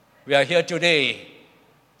We are here today,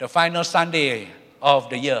 the final Sunday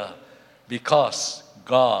of the year, because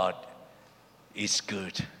God is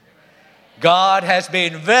good. God has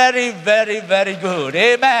been very, very, very good.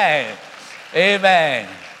 Amen. Amen.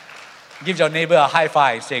 Give your neighbor a high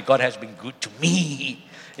five. Say, God has been good to me.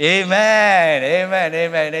 Amen. Amen.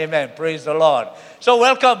 Amen. Amen. Praise the Lord. So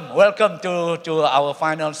welcome to our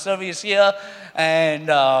final service here. And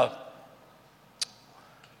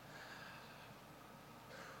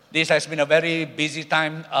this has been a very busy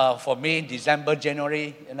time for me. December,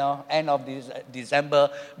 January, end of December,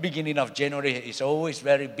 beginning of January is always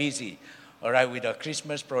very busy. All right, with the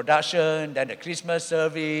Christmas production, then the Christmas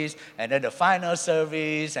service, and then the final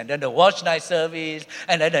service, and then the watch night service,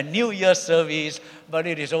 and then the New Year service. But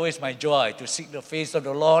it is always my joy to seek the face of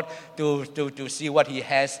the Lord, to see what He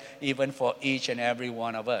has even for each and every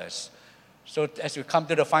one of us. So as we come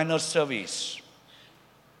to the final service,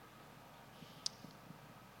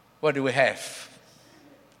 what do we have?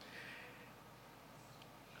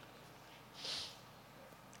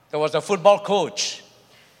 There was a football coach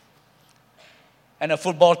and a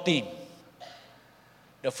football team.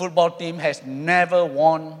 The football team has never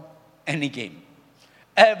won any game.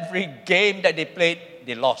 Every game that they played,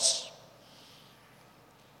 they lost.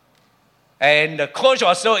 And the coach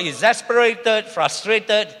was so exasperated,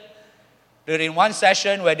 frustrated. During one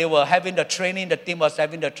session where they were having the training, the team was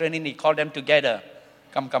having the training, he called them together.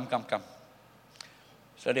 Come.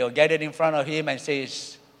 So they were gathered in front of him and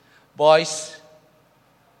says, boys,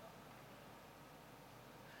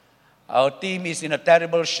 our team is in a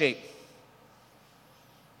terrible shape.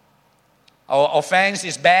 Our offense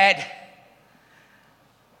is bad.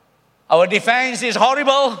 Our defense is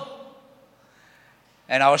horrible.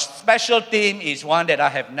 And our special team is one that I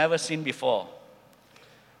have never seen before.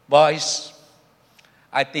 Boys,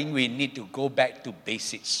 I think we need to go back to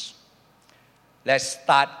basics. Let's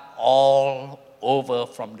start all over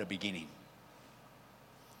from the beginning.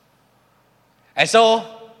 And so,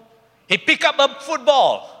 he picked up a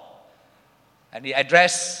football and he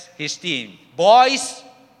addressed his team. Boys,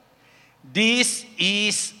 this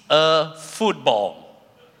is a football.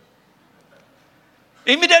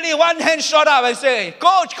 Immediately one hand shot up and said,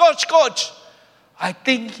 Coach, I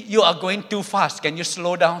think you are going too fast. Can you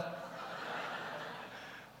slow down?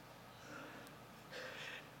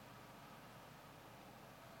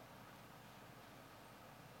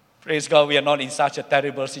 Praise God, we are not in such a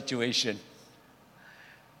terrible situation.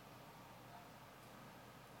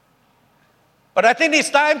 But I think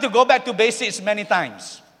it's time to go back to basics many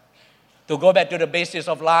times. To go back to the basics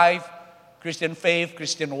of life, Christian faith,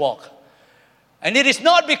 Christian walk. And it is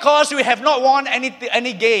not because we have not won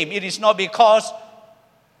any game. It is not because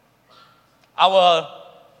our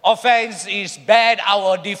offense is bad,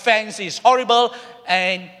 our defense is horrible,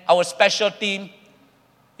 and our special team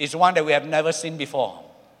is one that we have never seen before.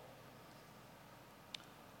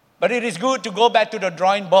 But it is good to go back to the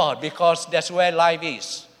drawing board because that's where life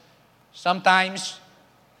is. Sometimes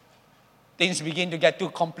things begin to get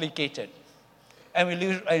too complicated and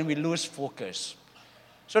we lose focus.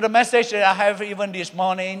 So the message that I have even this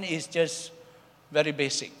morning is just very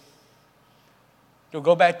basic. To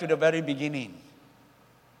go back to the very beginning.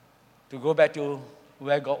 To go back to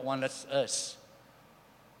where God wants us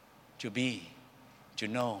to be, to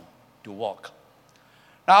know, to walk.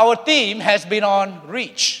 Now our theme has been on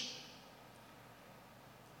Reach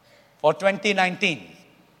for 2019.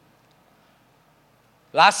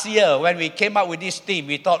 Last year, when we came up with this theme,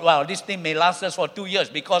 we thought, well, this theme may last us for 2 years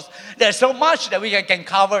because there's so much that we can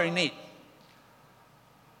cover in it.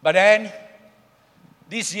 But then,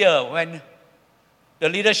 this year, when the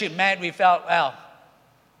leadership met, we felt, well,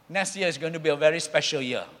 next year is going to be a very special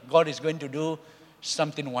year. God is going to do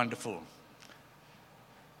something wonderful.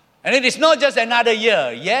 And it is not just another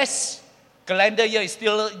year. Yes, calendar year is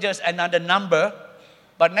still just another number.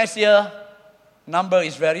 But next year, number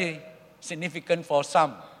is very significant for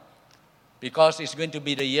some because it's going to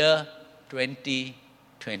be the year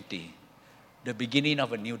 2020, the beginning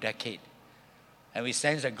of a new decade. And we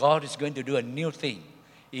sense that God is going to do a new thing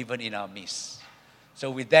even in our midst.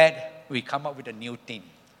 So with that, we come up with a new theme.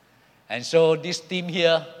 And so this theme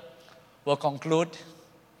here will conclude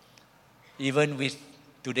even with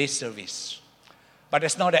today's service. But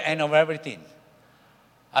it's not the end of everything.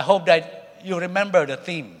 I hope that you remember the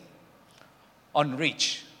theme on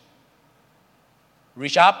Reach.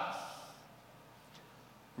 Reach up,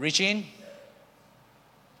 reach in,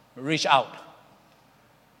 reach out.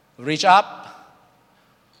 Reach up,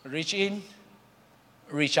 reach in,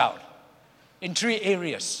 reach out. In 3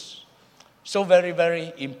 areas. So very,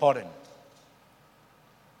 very important.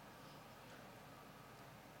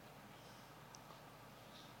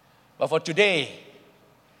 But for today,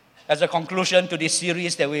 as a conclusion to this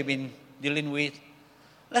series that we've been dealing with,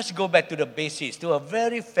 let's go back to the basics, to a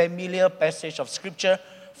very familiar passage of Scripture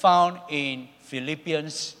found in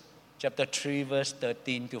Philippians chapter 3, verse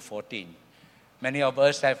 13 to 14. Many of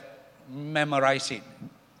us have memorized it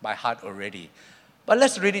by heart already. But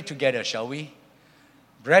let's read it together, shall we?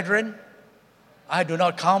 Brethren, I do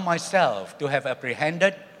not count myself to have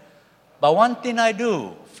apprehended, but one thing I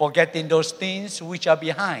do, forgetting those things which are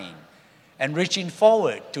behind, and reaching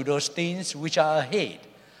forward to those things which are ahead,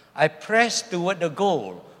 I press toward the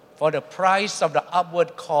goal for the prize of the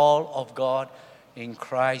upward call of God in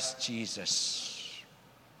Christ Jesus.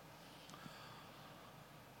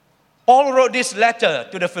 Paul wrote this letter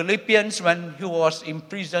to the Philippians when he was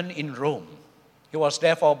imprisoned in Rome. He was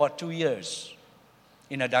there for about 2 years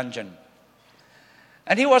in a dungeon.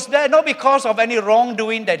 And he was there not because of any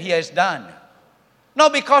wrongdoing that he has done,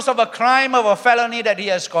 not because of a crime or a felony that he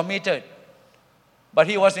has committed, but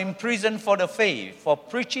he was imprisoned for the faith, for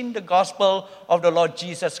preaching the gospel of the Lord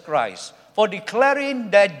Jesus Christ, for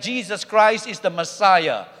declaring that Jesus Christ is the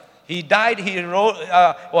Messiah. He died,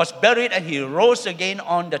 was buried, and he rose again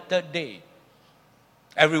on the third day.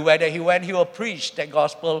 Everywhere that he went, he would preach that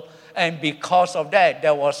gospel, and because of that,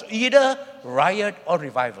 there was either riot or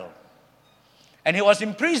revival. And he was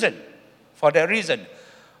in prison for that reason.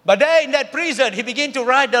 But there in that prison, he began to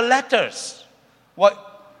write the letters,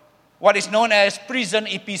 what is known as prison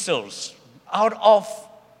epistles, out of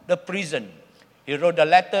the prison. He wrote the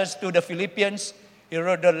letters to the Philippians. He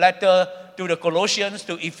wrote the letter to the Colossians,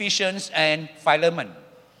 to Ephesians, and Philemon.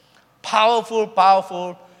 Powerful,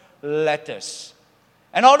 powerful letters.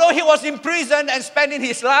 And although he was in prison and spending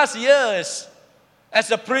his last years as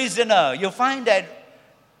a prisoner, you find that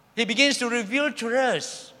he begins to reveal to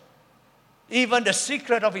us even the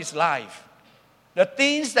secret of his life. The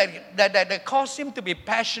things that cause him to be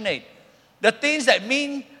passionate. The things that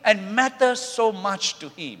mean and matter so much to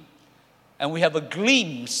him. And we have a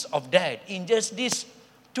glimpse of that in just these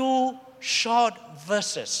 2 short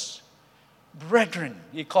verses. Brethren,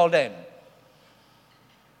 he called them.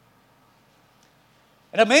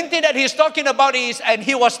 And the main thing that he's talking about is, and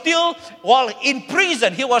he was still, while in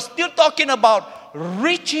prison, he was still talking about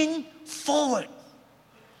reaching forward.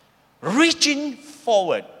 Reaching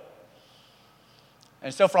forward.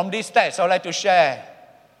 And so from this text, I'd like to share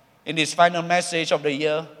in this final message of the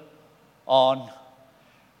year on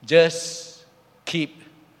just keep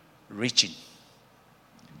reaching.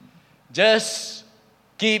 Just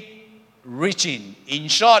keep reaching. In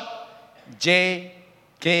short, JKR.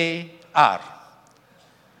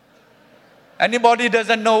 Anybody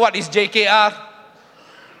doesn't know what is JKR?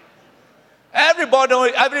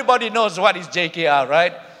 Everybody knows what is JKR,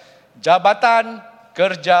 right? Jabatan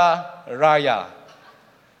Kerja Raya.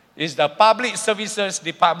 It's the Public Services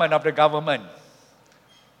Department of the government.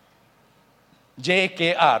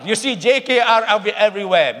 JKR. You see JKR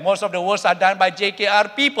everywhere. Most of the works are done by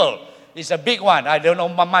JKR people. It's a big one. I don't know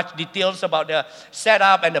much details about the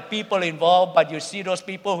setup and the people involved, but you see those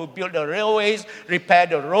people who build the railways, repair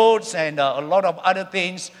the roads, and a lot of other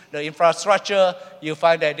things, the infrastructure, you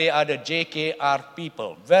find that they are the JKR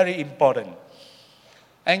people. Very important.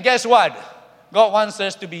 And guess what? God wants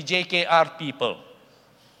us to be JKR people.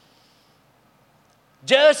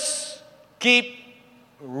 Just keep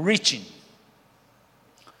reaching.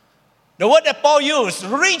 The word that Paul used,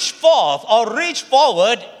 reach forth or reach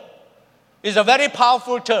forward, is a very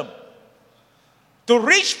powerful term. To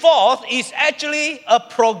reach forth is actually a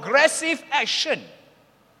progressive action,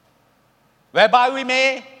 whereby we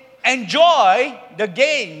may enjoy the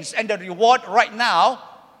gains and the reward right now,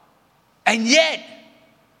 and yet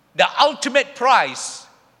the ultimate prize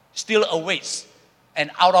still awaits and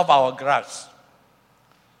out of our grasp.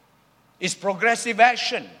 It's progressive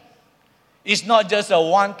action. It's not just a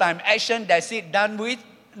one-time action that's it done with.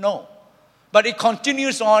 No. But it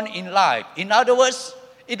continues on in life. In other words,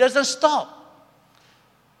 it doesn't stop.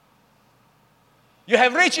 You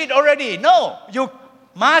have reached it already. No, you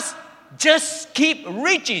must just keep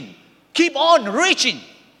reaching. Keep on reaching.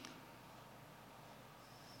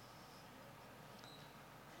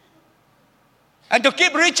 And to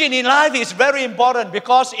keep reaching in life is very important,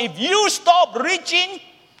 because if you stop reaching,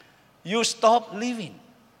 you stop living.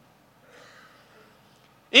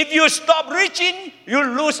 If you stop reaching, you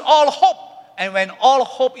lose all hope. And when all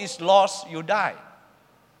hope is lost, you die.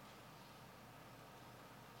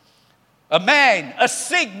 A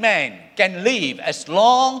sick man can live as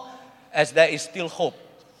long as there is still hope.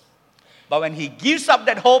 But when he gives up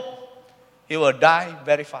that hope, he will die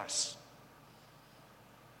very fast.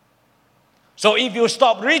 So if you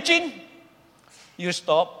stop reaching, you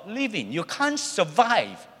stop living. You can't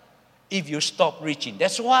survive if you stop reaching.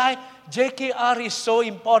 That's why JKR is so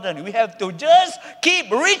important. We have to just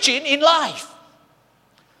keep reaching in life.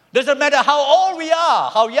 Doesn't matter how old we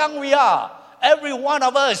are, how young we are. Every one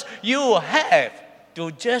of us, you have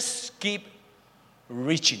to just keep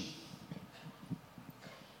reaching.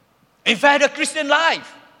 In fact, the Christian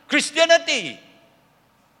life, Christianity,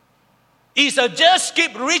 is a just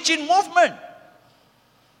keep reaching movement.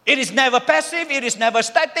 It is never passive, it is never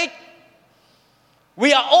static.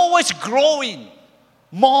 We are always growing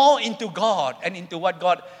more into God and into what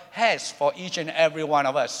God has for each and every one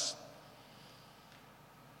of us.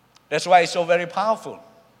 That's why it's so very powerful.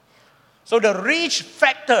 So the reach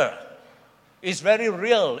factor is very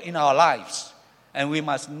real in our lives, and we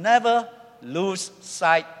must never lose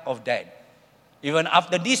sight of that. Even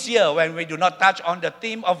after this year, when we do not touch on the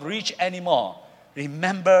theme of reach anymore,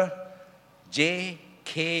 remember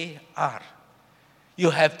JKR. You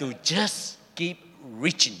have to just keep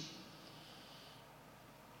reaching.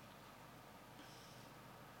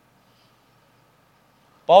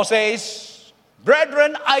 Paul says,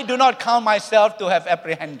 "Brethren, I do not count myself to have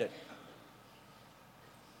apprehended."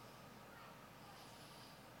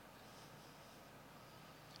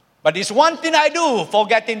 But this one thing I do,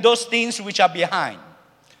 forgetting those things which are behind.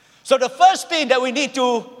 So the first thing that we need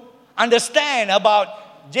to understand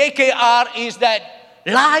about JKR is that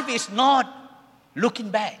life is not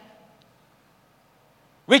looking back.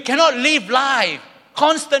 We cannot live life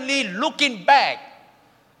constantly looking back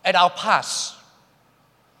at our past.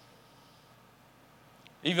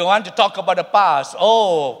 If you want to talk about the past,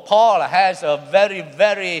 Paul has a very,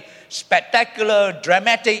 very spectacular,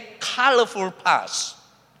 dramatic, colorful past.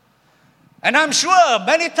 And I'm sure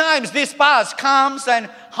many times this past comes and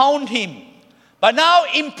haunts him. But now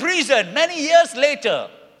in prison, many years later,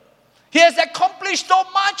 he has accomplished so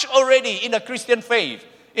much already in the Christian faith,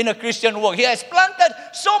 in the Christian work. He has planted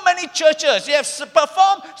so many churches. He has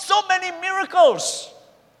performed so many miracles.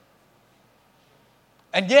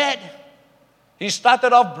 And yet, he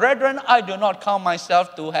started off, "Brethren, I do not count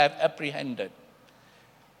myself to have apprehended."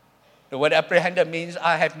 The word apprehended means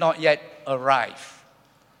I have not yet arrived.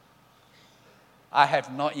 I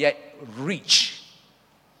have not yet reached.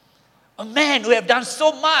 A man who have done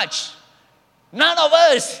so much. None of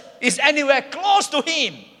us is anywhere close to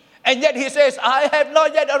him. And yet he says, I have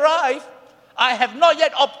not yet arrived. I have not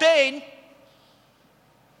yet obtained.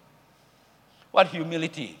 What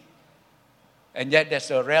humility. And yet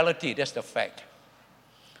that's a reality, that's the fact.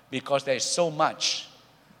 Because there is so much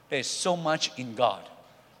in God.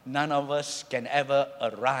 None of us can ever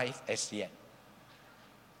arrive as yet.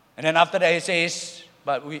 And then after that he says,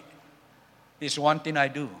 this one thing I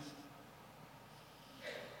do.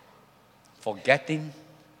 Forgetting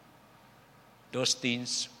those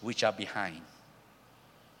things which are behind.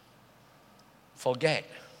 Forget.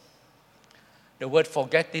 The word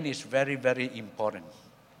forgetting is very, very important.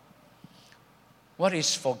 What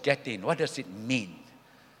is forgetting? What does it mean?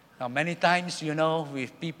 Now, many times,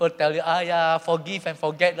 with people tell you, forgive and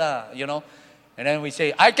forget, And then we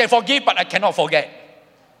say, I can forgive, but I cannot forget.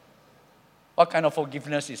 What kind of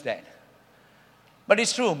forgiveness is that? But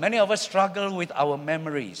it's true, many of us struggle with our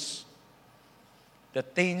memories. The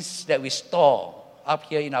things that we store up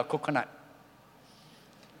here in our coconut.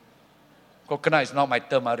 Coconut is not my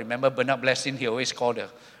term. I remember Bernard Blessing, he always called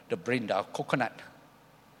the brain, our coconut.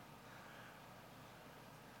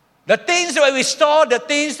 The things that we store, the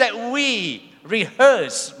things that we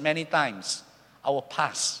rehearse many times, our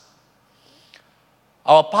past.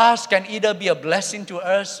 Our past can either be a blessing to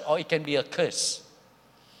us or it can be a curse.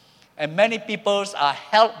 And many people are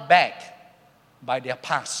held back by their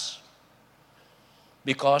past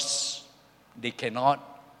because they cannot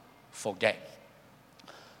forget.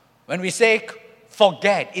 When we say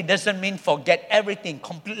forget, it doesn't mean forget everything,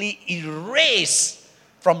 completely erase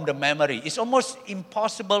from the memory. It's almost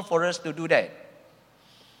impossible for us to do that.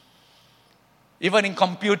 Even in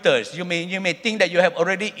computers, you may think that you have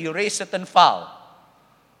already erased certain file.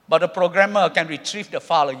 But the programmer can retrieve the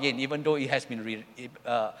file again, even though it has been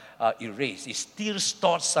erased. It's still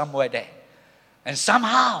stored somewhere there. And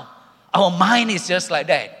somehow, our mind is just like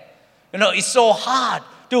that. It's so hard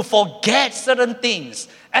to forget certain things,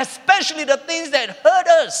 especially the things that hurt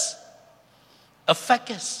us,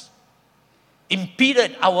 affect us,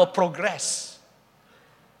 impeded our progress.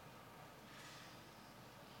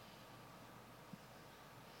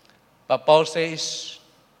 But Paul says,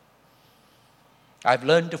 I've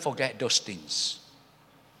learned to forget those things.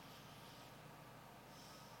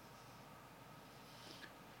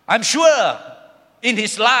 I'm sure in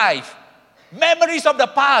his life, memories of the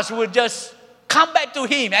past would just come back to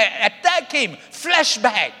him, attack him,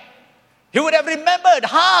 flashback. He would have remembered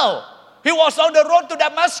how He was on the road to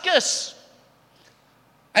Damascus.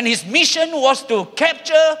 And his mission was to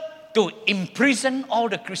capture, to imprison all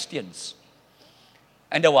the Christians.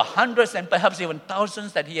 And there were hundreds and perhaps even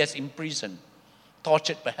thousands that he has imprisoned,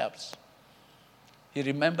 tortured perhaps. He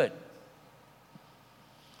remembered.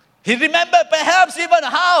 He remembered perhaps even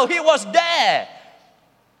how he was there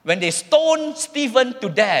when they stoned Stephen to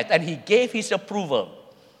death, and he gave his approval.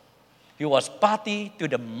 He was party to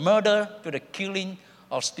the murder, to the killing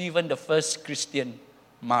of Stephen, the first Christian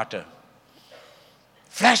martyr.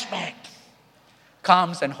 Flashback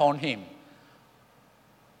comes and haunts him.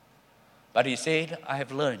 But he said, I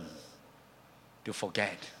have learned to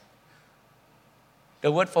forget.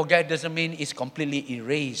 The word forget doesn't mean it's completely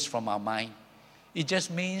erased from our mind. It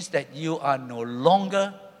just means that you are no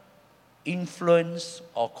longer influenced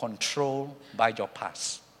or controlled by your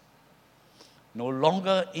past. No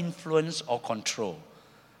longer influenced or controlled.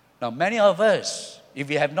 Now, many of us, if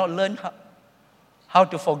we have not learned how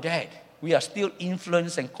to forget, we are still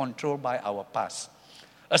influenced and controlled by our past.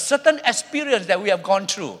 A certain experience that we have gone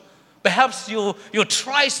through, perhaps you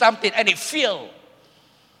try something and it failed.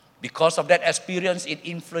 Because of that experience, it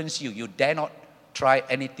influenced you. You dare not try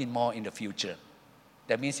anything more in the future.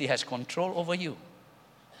 That means it has control over you.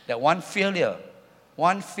 That one failure,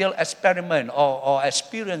 one failed experiment or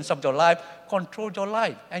experience of your life controlled your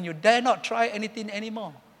life. And you dare not try anything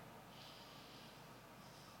anymore.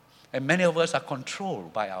 And many of us are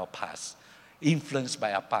controlled by our past, influenced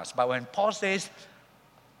by our past. But when Paul says,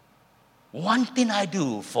 one thing I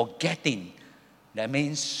do, forgetting, that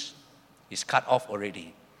means it's cut off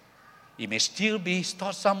already. It may still be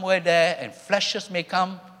stored somewhere there and flashes may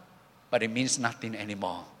come, but it means nothing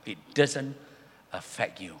anymore. It doesn't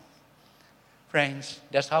affect you. Friends,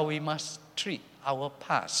 that's how we must treat our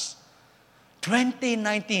past.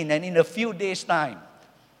 2019, and in a few days' time,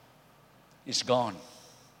 it's gone.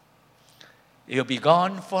 It will be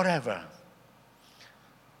gone forever,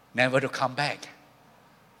 never to come back.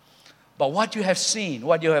 But what you have seen,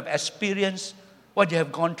 what you have experienced, what you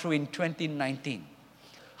have gone through in 2019,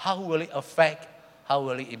 how will it affect, how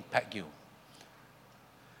will it impact you?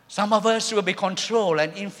 Some of us will be controlled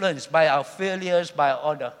and influenced by our failures, by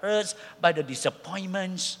all the hurts, by the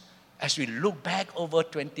disappointments as we look back over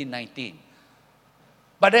 2019.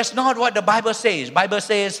 But that's not what the Bible says. The Bible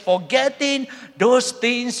says, forgetting those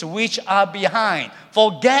things which are behind.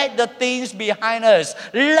 Forget the things behind us.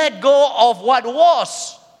 Let go of what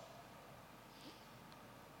was.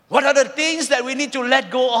 What are the things that we need to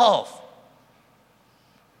let go of?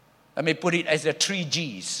 Let me put it as the 3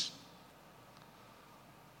 G's.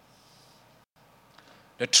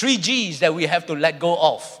 The 3 G's that we have to let go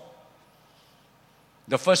of.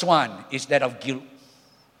 The first one is that of guilt.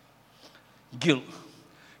 Guilt.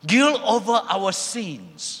 Guilt over our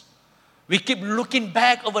sins. We keep looking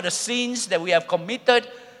back over the sins that we have committed,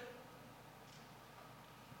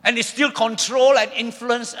 and it still control and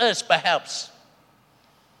influence us perhaps.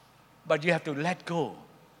 But you have to let go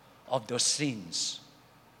of those sins.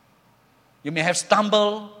 You may have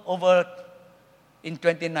stumbled over in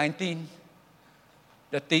 2019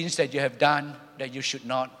 the things that you have done that you should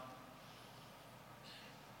not.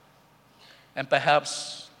 And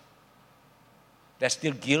perhaps there's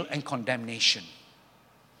still guilt and condemnation.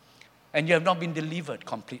 And you have not been delivered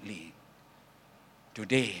completely.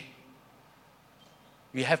 Today,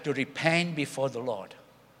 we have to repent before the Lord.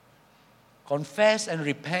 Confess and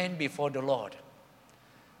repent before the Lord.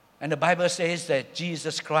 And the Bible says that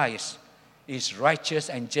Jesus Christ is righteous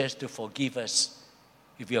and just to forgive us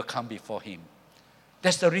if we will come before Him.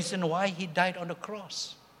 That's the reason why He died on the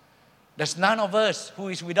cross. There's none of us who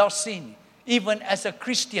is without sin, even as a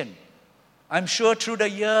Christian. I'm sure through the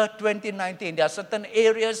year 2019, there are certain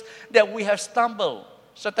areas that we have stumbled,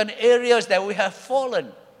 certain areas that we have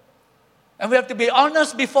fallen. And we have to be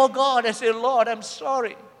honest before God and say, Lord, I'm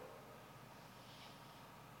sorry.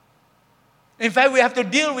 In fact, we have to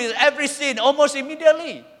deal with every sin almost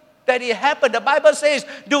immediately that it happened. The Bible says,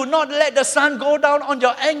 do not let the sun go down on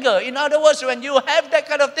your anger. In other words, when you have that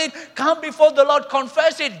kind of thing, come before the Lord,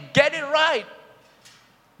 confess it, get it right.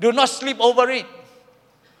 Do not sleep over it,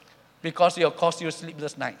 because it will cost you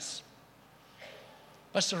sleepless nights.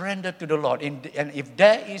 But surrender to the Lord. And if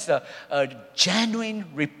there is a genuine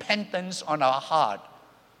repentance on our heart,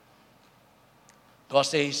 God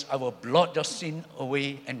says, I will blot your sin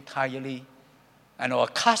away entirely, and I will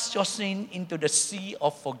cast your sin into the sea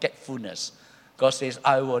of forgetfulness. God says,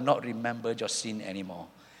 I will not remember your sin anymore.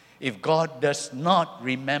 If God does not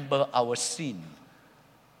remember our sin,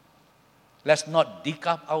 let's not dig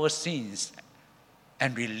up our sins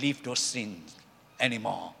and relive those sins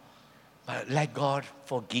anymore. But let God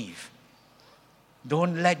forgive.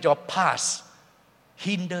 Don't let your past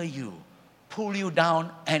hinder you, pull you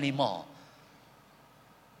down anymore.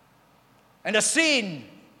 And the sin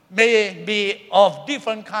may be of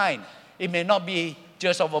different kind. It may not be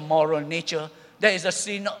just of a moral nature. There is a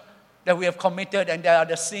sin that we have committed, and there are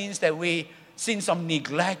the sins of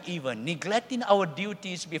neglect even, neglecting our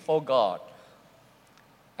duties before God.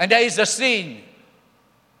 And there is a sin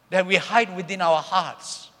that we hide within our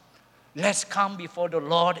hearts. Let's come before the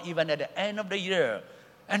Lord even at the end of the year.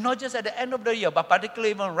 And not just at the end of the year, but particularly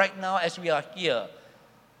even right now as we are here.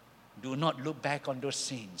 Do not look back on those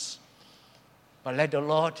sins. But let the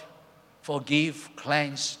Lord forgive,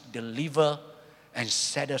 cleanse, deliver, and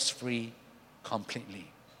set us free completely.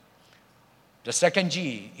 The second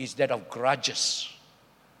G is that of grudges.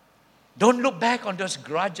 Don't look back on those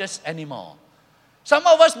grudges anymore. Some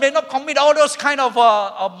of us may not commit all those kind of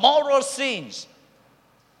moral sins.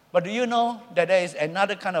 But do you know that there is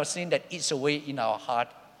another kind of sin that eats away in our heart?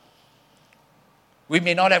 We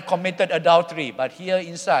may not have committed adultery, but here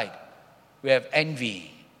inside, we have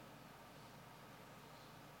envy.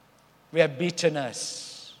 We have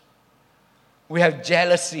bitterness. We have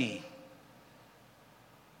jealousy.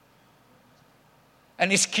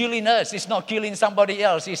 And it's killing us. It's not killing somebody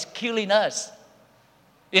else. It's killing us.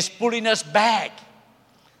 It's pulling us back.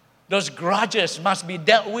 Those grudges must be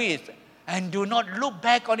dealt with. And do not look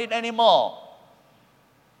back on it anymore.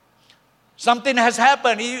 Something has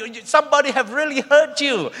happened. Somebody have really hurt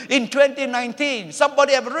you in 2019.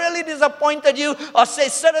 Somebody have really disappointed you or said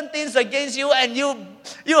certain things against you, and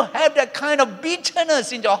you have that kind of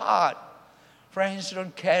bitterness in your heart. Friends,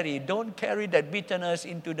 don't carry that bitterness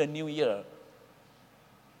into the new year.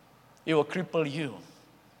 It will cripple you.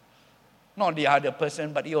 Not the other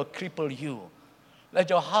person, but it will cripple you. Let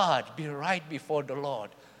your heart be right before the Lord.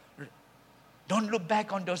 Don't look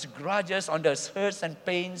back on those grudges, on those hurts and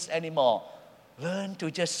pains anymore. Learn to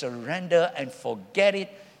just surrender and forget it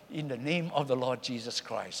in the name of the Lord Jesus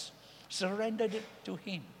Christ. Surrender it to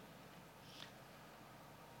Him.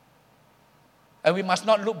 And we must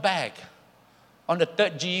not look back on the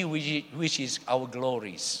third G, which is our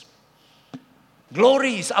glories.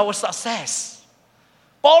 Glory is our success.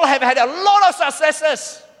 Paul have had a lot of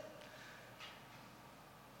successes.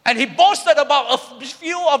 And he boasted about a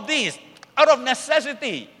few of these out of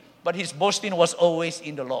necessity. But his boasting was always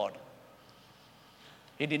in the Lord.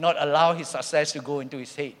 He did not allow his success to go into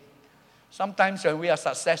his head. Sometimes when we are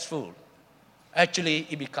successful, actually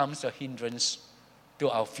it becomes a hindrance to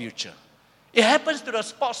our future. It happens to the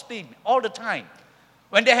sports team all the time.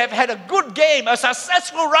 When they have had a good game, a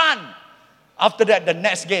successful run, after that, the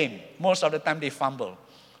next game, most of the time they fumble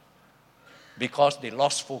because they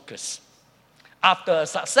lost focus. After a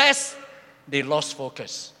success, they lost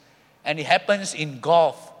focus. And it happens in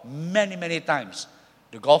golf many, many times.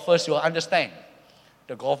 The golfers will understand.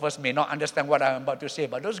 The golfers may not understand what I'm about to say,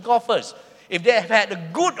 but those golfers, if they have had a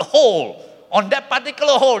good hole, on that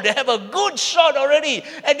particular hole, they have a good shot already,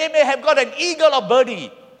 and they may have got an eagle or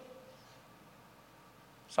birdie.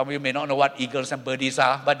 Some of you may not know what eagles and birdies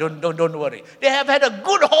are, but don't worry. They have had a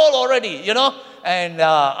good hole already, and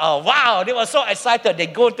wow, they were so excited. They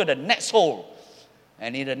go to the next hole.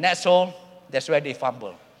 And in the next hole, that's where they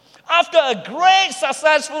fumble. After a great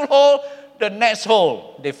successful hole, the next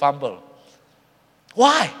hole, they fumble.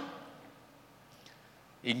 Why?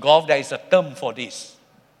 In golf, there is a term for this.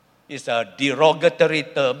 It's a derogatory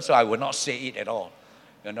term, so I will not say it at all.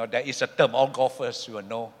 There is a term, all golfers will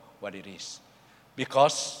know what it is.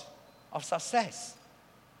 Because of success,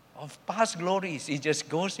 of past glories, it just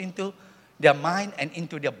goes into their mind and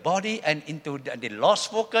into their body and into they lost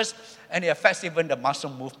focus, and it affects even the muscle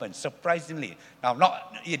movement, surprisingly. Now,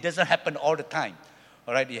 it doesn't happen all the time.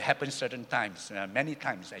 All right, it happens certain times, many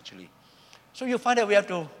times actually. So you find that we have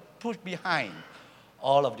to put behind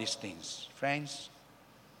all of these things. Friends,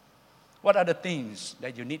 what are the things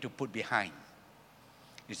that you need to put behind?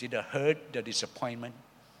 Is it the hurt, the disappointment,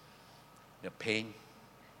 the pain?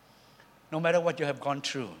 No matter what you have gone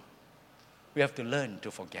through, we have to learn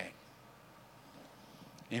to forget.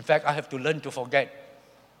 In fact, I have to learn to forget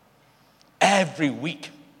every week.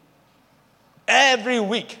 Every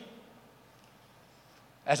week.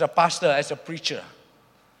 As a pastor, as a preacher,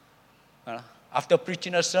 after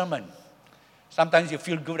preaching a sermon, sometimes you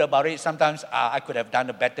feel good about it. Sometimes I could have done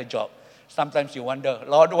a better job. Sometimes you wonder,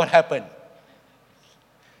 Lord, what happened?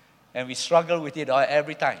 And we struggle with it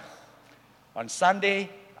every time. On Sunday,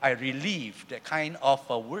 I relive the kind of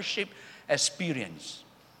a worship experience.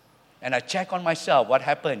 And I check on myself, what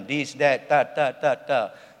happened, this, that,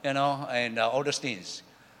 and all those things.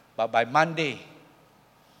 But by Monday,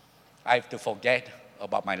 I have to forget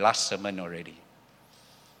about my last sermon already.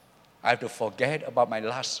 I have to forget about my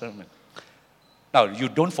last sermon. Now, you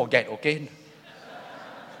don't forget, okay?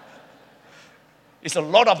 It's a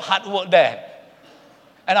lot of hard work there.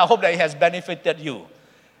 And I hope that it has benefited you.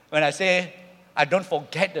 When I say, I don't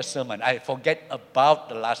forget the sermon, I forget about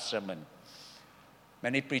the last sermon.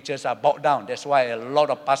 Many preachers are bogged down. That's why a lot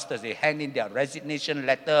of pastors, they hand in their resignation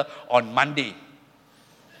letter on Monday.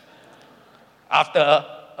 After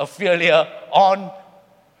a failure on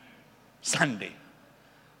Sunday.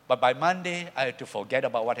 But by Monday, I have to forget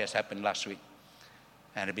about what has happened last week.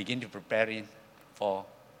 And I begin to preparing for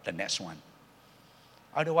the next one.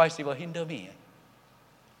 Otherwise, it will hinder me.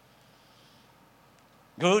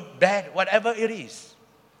 Good, bad, whatever it is,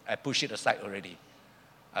 I push it aside already.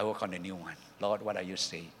 I work on a new one. Lord, what are you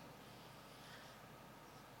saying?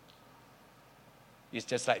 It's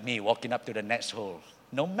just like me walking up to the next hole.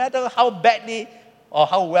 No matter how badly or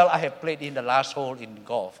how well I have played in the last hole in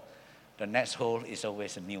golf, the next hole is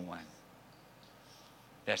always a new one.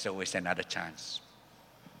 There's always another chance.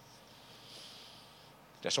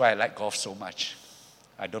 That's why I like golf so much.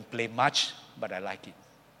 I don't play much, but I like it.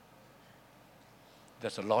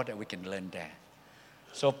 There's a lot that we can learn there.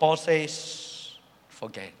 So Paul says,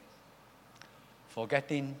 forget.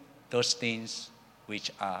 Forgetting those things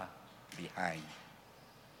which are behind.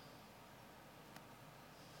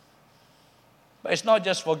 But it's not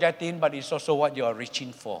just forgetting, but it's also what you are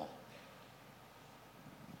reaching for.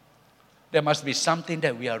 There must be something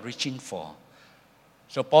that we are reaching for.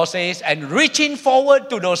 So Paul says, and reaching forward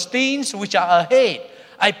to those things which are ahead,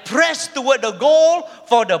 I press toward the goal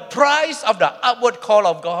for the prize of the upward call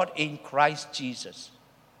of God in Christ Jesus.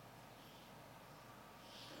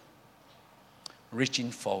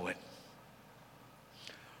 Reaching forward.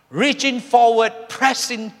 Reaching forward,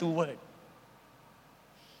 pressing toward.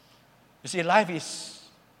 You see, life is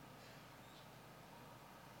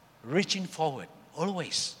reaching forward,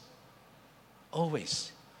 always.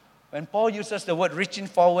 Always. When Paul uses the word reaching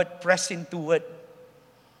forward, pressing toward,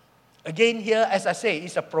 again here, as I say,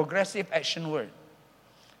 it's a progressive action word.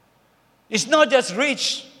 It's not just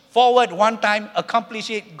reach forward one time, accomplish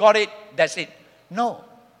it, got it, that's it. No.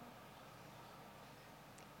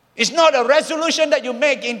 It's not a resolution that you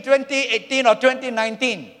make in 2018 or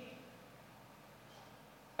 2019.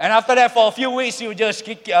 And after that, for a few weeks, you just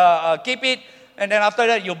keep it, and then after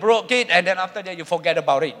that, you broke it, and then after that, you forget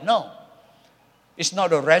about it. No. It's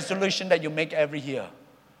not a resolution that you make every year.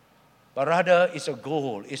 But rather, it's a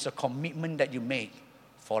goal. It's a commitment that you make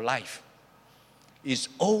for life. It's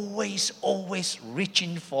always, always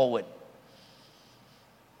reaching forward.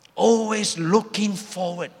 Always looking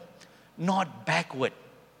forward, not backward.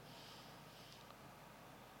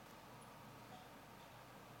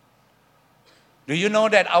 Do you know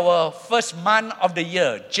that our first month of the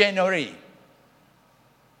year, January,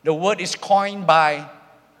 the word is coined by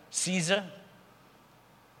Caesar?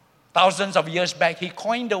 Thousands of years back, he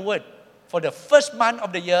coined the word for the first month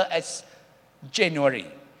of the year as January.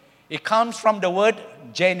 It comes from the word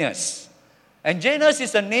Janus. And Janus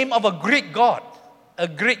is the name of a Greek god. A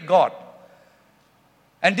Greek god.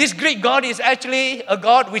 And this Greek god is actually a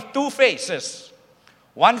god with two faces.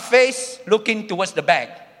 One face looking towards the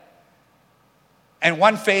back. And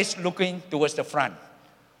one face looking towards the front.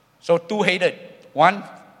 So two-headed. One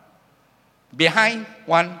behind,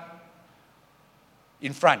 one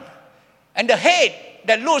in front. And the head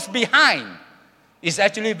that looks behind is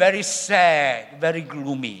actually very sad, very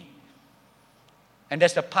gloomy. And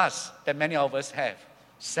that's the past that many of us have,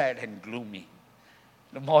 sad and gloomy.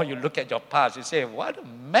 The more you look at your past, you say, what a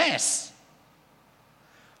mess.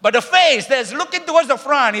 But the face that's looking towards the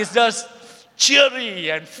front is just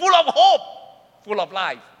cheery and full of hope, full of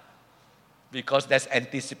life. Because there's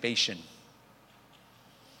anticipation.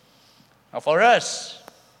 Now for us,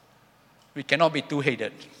 we cannot be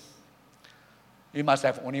two-headed. We must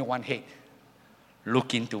have only one head,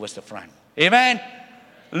 looking towards the front. Amen?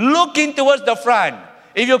 Looking towards the front.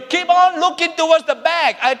 If you keep on looking towards the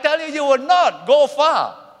back, I tell you, you will not go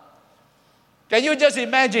far. Can you just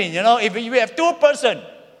imagine, if you have two persons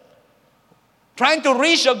trying to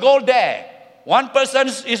reach a goal there, one person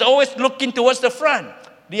is always looking towards the front,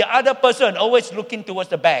 the other person always looking towards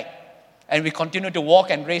the back, and we continue to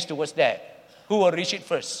walk and race towards there. Who will reach it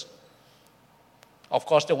first? Of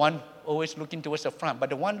course, the one always looking towards the front, but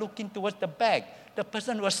the one looking towards the back, the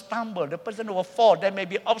person will stumble, the person will fall. There may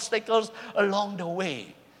be obstacles along the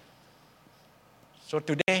way. So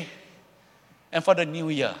today, and for the new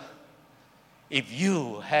year, if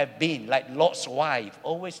you have been like Lot's wife,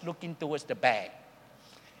 always looking towards the back,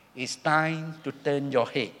 it's time to turn your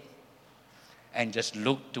head and just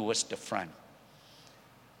look towards the front.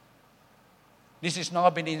 This is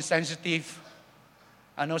not being insensitive.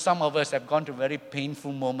 I know some of us have gone through very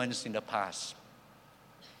painful moments in the past.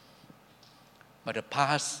 But the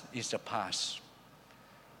past is the past.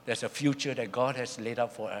 There's a future that God has laid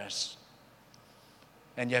out for us.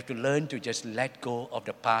 And you have to learn to just let go of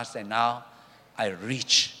the past, and now I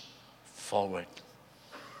reach forward.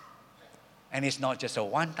 And it's not just a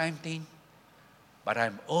one-time thing, but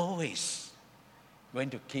I'm always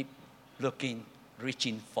going to keep looking,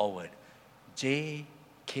 reaching forward.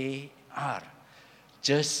 JKR.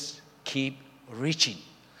 Just keep reaching.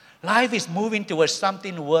 Life is moving towards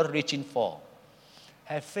something worth reaching for.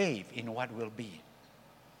 Have faith in what will be.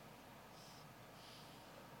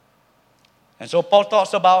 And so Paul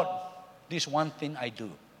talks about this one thing I do.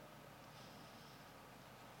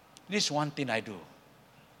 This one thing I do.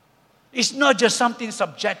 It's not just something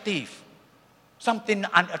subjective, something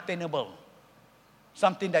unattainable,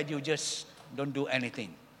 something that you just don't do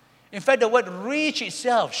anything. In fact, the word reach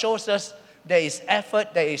itself shows us there is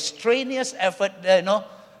effort, there is strenuous effort there, no?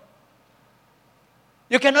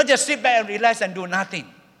 You cannot just sit back and relax and do nothing.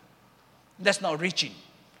 That's not reaching.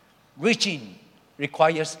 Reaching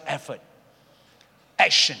requires effort,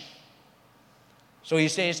 action. So he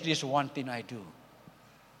says, this one thing I do.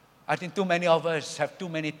 I think too many of us have too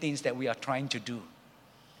many things that we are trying to do.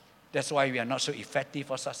 That's why we are not so effective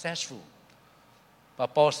or successful.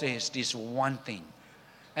 But Paul says this one thing.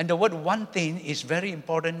 And the word one thing is very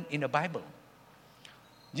important in the Bible.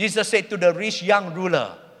 Jesus said to the rich young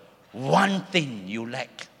ruler, one thing you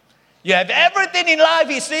lack. You have everything in life,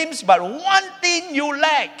 it seems, but one thing you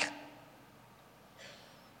lack.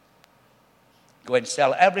 Go and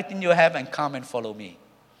sell everything you have and come and follow me.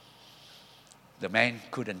 The man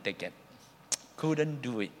couldn't take it. Couldn't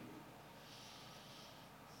do it.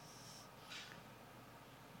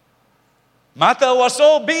 Martha was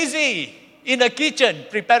so busy in the kitchen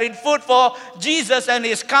preparing food for Jesus and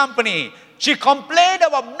his company. She complained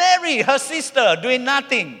about Mary, her sister, doing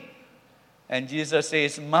nothing. And Jesus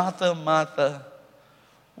says, Martha, Martha,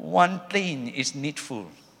 one thing is needful.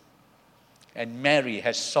 And Mary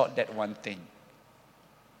has sought that one thing.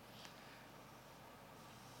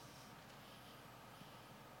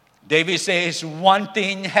 David says, one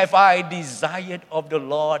thing have I desired of the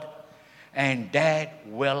Lord, and that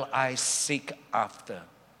will I seek after.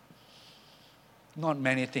 Not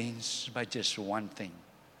many things, but just one thing.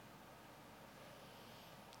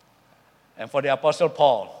 And for the Apostle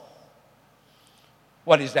Paul,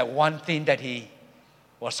 what is that one thing that he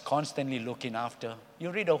was constantly looking after?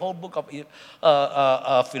 You read the whole book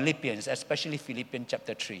of Philippians, especially Philippians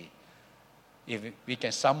chapter 3. If we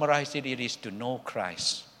can summarize it, it is to know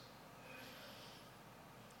Christ.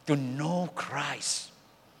 To know Christ.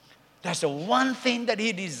 That's the one thing that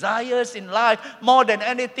he desires in life more than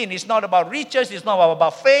anything. It's not about riches, it's not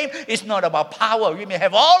about fame, it's not about power. We may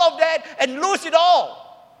have all of that and lose it all.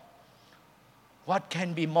 What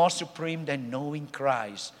can be more supreme than knowing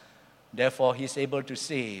Christ? Therefore, he's able to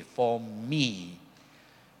say, for me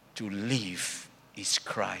to live is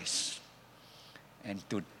Christ, and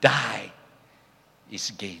to die is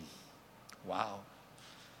gain. Wow.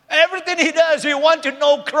 Everything he does, he wants to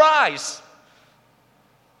know Christ.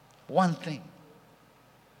 One thing.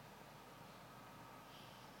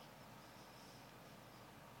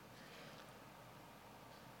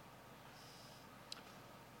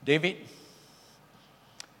 David,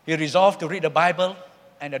 he resolved to read the Bible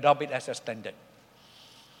and adopt it as a standard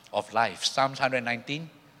of life. Psalms 119.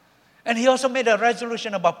 And he also made a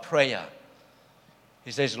resolution about prayer.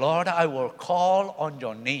 He says, Lord, I will call on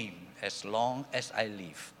your name as long as I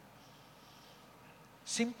live.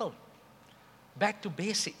 Simple. Back to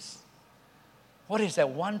basics. What is that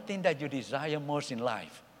one thing that you desire most in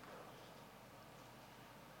life?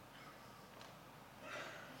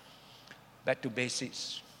 Back to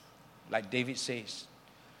basics. Like David says,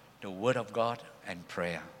 the Word of God and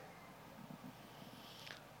prayer.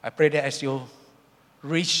 I pray that as you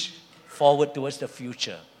reach forward towards the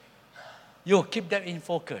future, you'll keep that in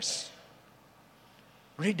focus.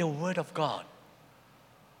 Read the Word of God.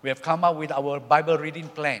 We have come up with our Bible reading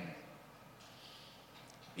plan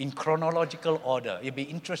in chronological order. It'll be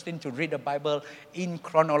interesting to read the Bible in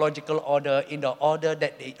chronological order, in the order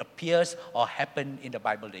that it appears or happened in the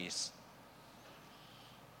Bible days.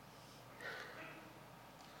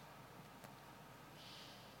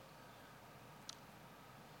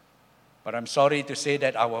 But I'm sorry to say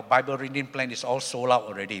that our Bible reading plan is all sold out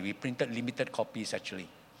already. We printed limited copies actually.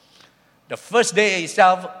 The first day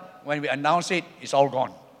itself, when we announce it, it's all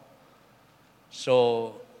gone.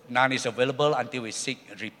 So none is available until we seek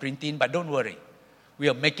reprinting. But don't worry,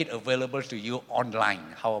 we'll make it available to you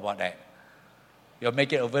online. How about that? We'll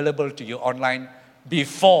make it available to you online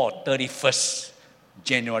before 31st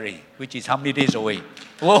January, which is how many days away?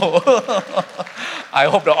 Whoa! I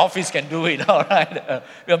hope the office can do it, all right?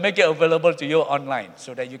 We'll make it available to you online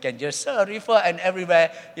so that you can just refer, and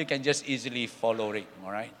everywhere you can just easily follow it,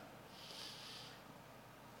 all right?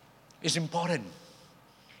 It's important.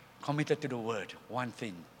 Committed to the Word, one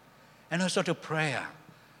thing. And also to prayer.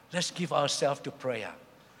 Let's give ourselves to prayer.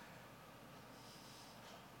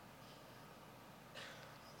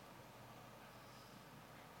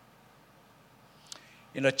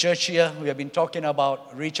 In the church here, we have been talking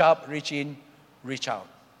about reach up, reach in, reach out.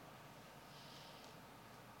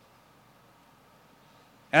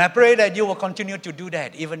 And I pray that you will continue to do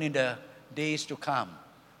that even in the days to come.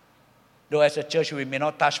 Though as a church, we may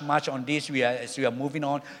not touch much on this as we are moving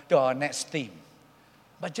on to our next theme.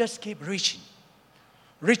 But just keep reaching.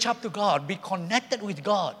 Reach up to God. Be connected with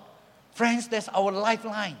God. Friends, that's our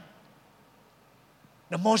lifeline.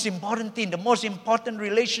 The most important thing, the most important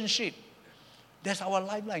relationship. That's our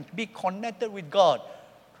lifeline. Be connected with God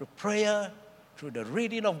through prayer, through the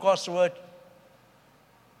reading of God's Word.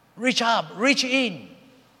 Reach up, reach in.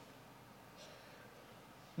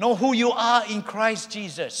 Know who you are in Christ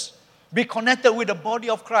Jesus. Be connected with the body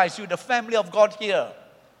of Christ, with the family of God here.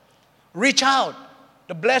 Reach out.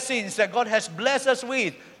 The blessings that God has blessed us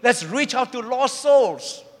with. Let's reach out to lost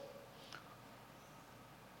souls.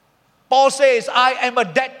 Paul says, I am a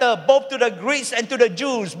debtor both to the Greeks and to the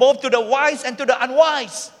Jews, both to the wise and to the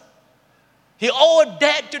unwise. He owed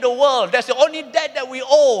debt to the world. That's the only debt that we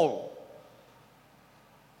owe.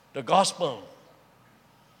 The gospel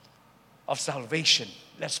of salvation.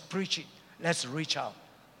 Let's preach it. Let's reach out.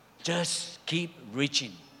 Just keep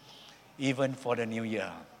reaching, even for the new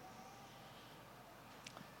year.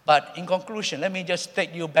 But in conclusion, let me just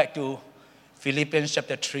take you back to Philippians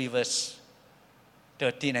chapter 3, verse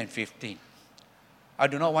 13 and 15. I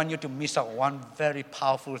do not want you to miss out one very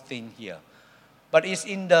powerful thing here. But it's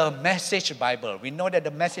in the Message Bible. We know that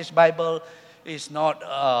the Message Bible is not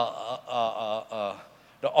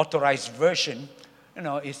the authorized version.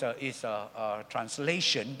 It's a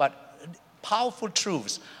translation. But powerful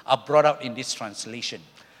truths are brought out in this translation.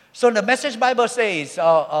 So the Message Bible says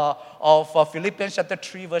of Philippians chapter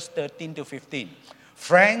 3, verse 13 to 15.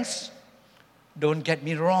 Friends, don't get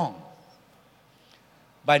me wrong.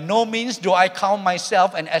 By no means do I count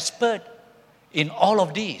myself an expert in all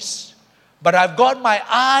of these. But I've got my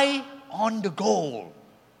eye on the goal.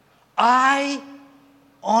 Eye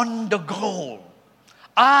on the goal.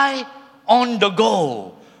 Eye on the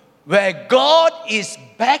goal. Where God is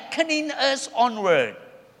beckoning us onward.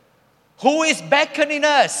 Who is beckoning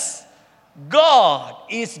us? God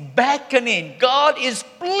is beckoning. God is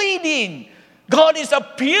pleading. God is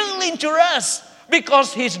appealing to us.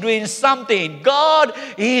 Because He's doing something. God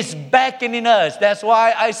is beckoning us. That's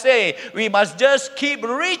why I say we must just keep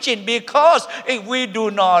reaching. Because if we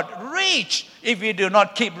do not reach, if we do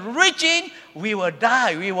not keep reaching, we will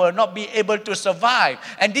die. We will not be able to survive.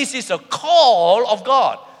 And this is a call of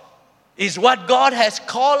God. It's what God has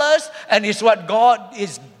called us, and it's what God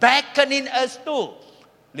is beckoning us to.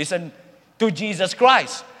 Listen to Jesus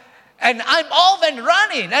Christ. And I'm off and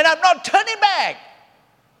running, and I'm not turning back.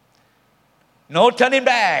 No turning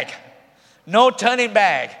back. No turning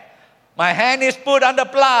back. My hand is put on the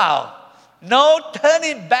plow. No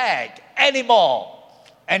turning back anymore.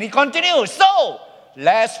 And he continues. So,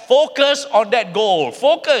 let's focus on that goal.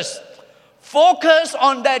 Focus. Focus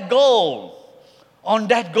on that goal. On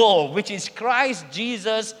that goal, which is Christ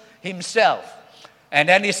Jesus Himself. And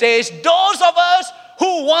then he says, those of us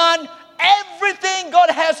who want everything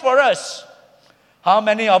God has for us. How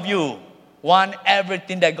many of you want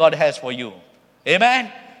everything that God has for you?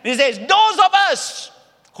 Amen? He says, those of us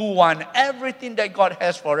who want everything that God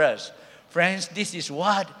has for us. Friends, this is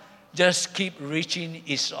what Just Keep Reaching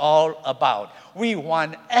is all about. We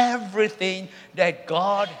want everything that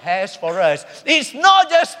God has for us. It's not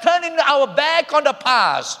just turning our back on the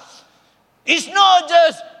past. It's not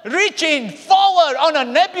just reaching forward on a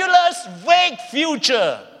nebulous, vague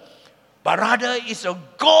future. But rather, it's a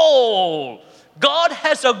goal. God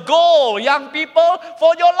has a goal, young people,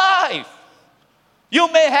 for your life. You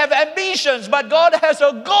may have ambitions, but God has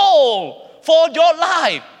a goal for your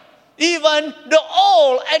life. Even the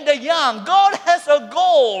old and the young, God has a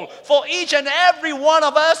goal for each and every one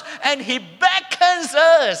of us, and He beckons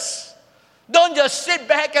us. Don't just sit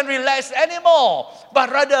back and relax anymore, but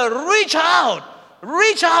rather reach out.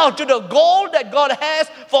 Reach out to the goal that God has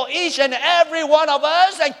for each and every one of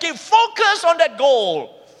us, and keep focused on that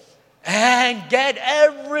goal. And get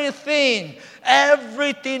everything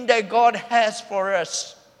that God has for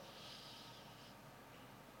us.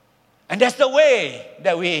 And that's the way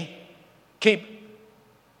that we keep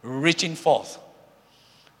reaching forth.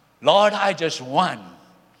 Lord, I just want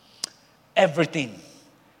everything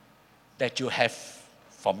that you have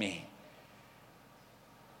for me.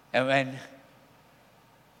 And when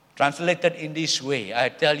translated in this way, I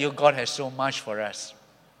tell you, God has so much for us.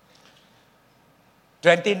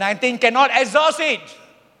 2019 cannot exhaust it,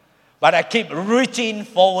 but I keep reaching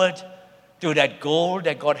forward to that goal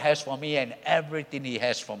that God has for me and everything He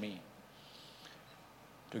has for me.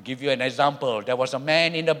 To give you an example, there was a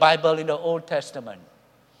man in the Bible in the Old Testament,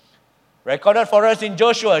 recorded for us in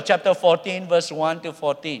Joshua chapter 14, verse 1 to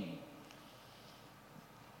 14.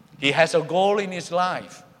 He has a goal in his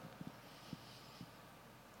life.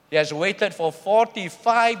 He has waited for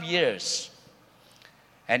 45 years.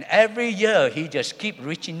 And every year, he just keep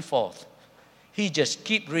reaching forth. He just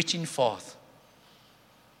keep reaching forth.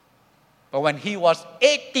 But when he was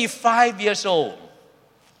 85 years old,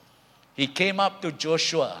 he came up to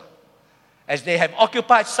Joshua as they have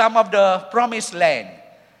occupied some of the promised land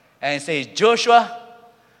and says, Joshua,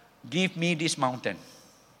 give me this mountain.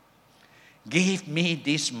 Give me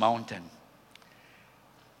this mountain.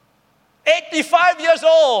 85 years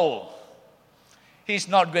old. He's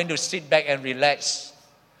not going to sit back and relax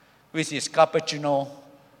with his cappuccino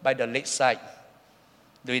by the lakeside,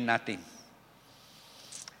 doing nothing.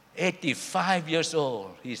 85 years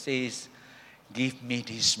old, he says, give me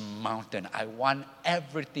this mountain. I want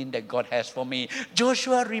everything that God has for me.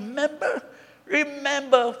 Joshua, remember,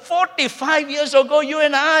 45 years ago, you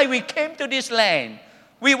and I, we came to this land.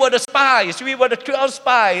 We were the spies. We were the 12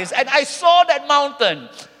 spies. And I saw that mountain.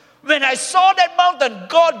 When I saw that mountain,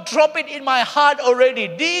 God dropped it in my heart already.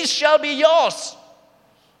 This shall be yours.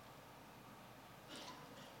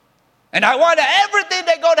 And I want everything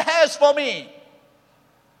that God has for me.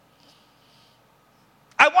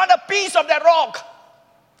 I want a piece of that rock.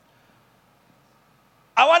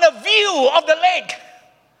 I want a view of the lake.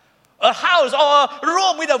 A house or a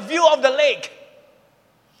room with a view of the lake.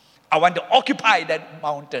 I want to occupy that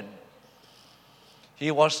mountain.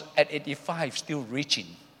 He was at 85, still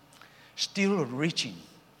reaching. Still reaching.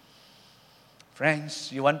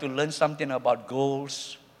 Friends, you want to learn something about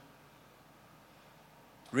goals?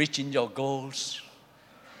 Reaching your goals.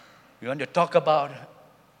 You want to talk about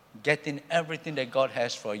getting everything that God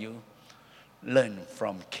has for you? Learn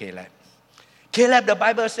from Caleb. Caleb, the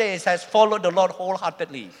Bible says, has followed the Lord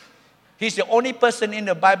wholeheartedly. He's the only person in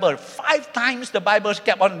the Bible. 5 times the Bible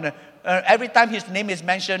kept on, every time his name is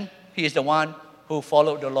mentioned, he is the one who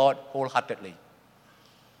followed the Lord wholeheartedly.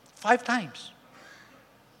 5 times.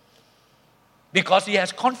 Because he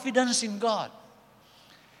has confidence in God.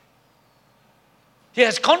 He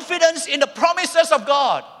has confidence in the promises of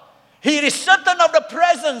God. He is certain of the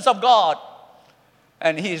presence of God.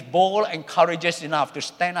 And he is bold and courageous enough to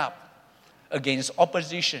stand up against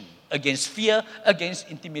opposition, against fear, against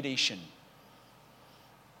intimidation.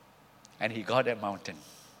 And he got that mountain.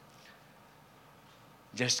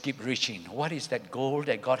 Just keep reaching. What is that goal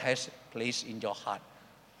that God has placed in your heart?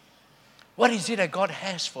 What is it that God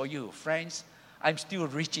has for you? Friends, I'm still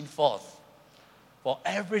reaching forth for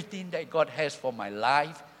everything that God has for my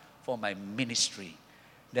life, for my ministry.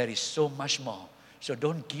 There is so much more. So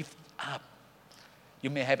don't give up. You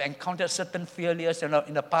may have encountered certain failures in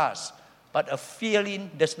the past, but a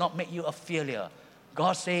failing does not make you a failure.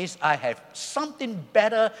 God says, I have something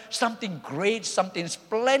better, something great, something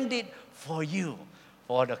splendid for you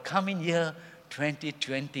for the coming year,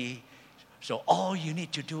 2020. So all you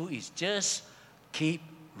need to do is just keep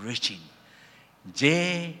reaching.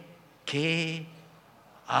 J-K-R.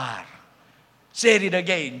 Say it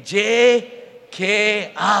again. J-K-R.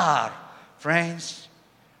 Friends,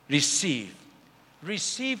 receive.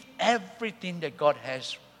 Receive everything that God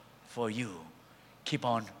has for you. Keep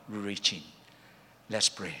on reaching. Let's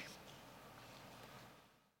pray.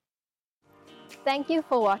 Thank you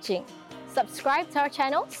for watching. Subscribe to our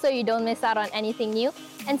channel so you don't miss out on anything new,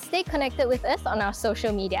 and stay connected with us on our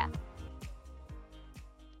social media.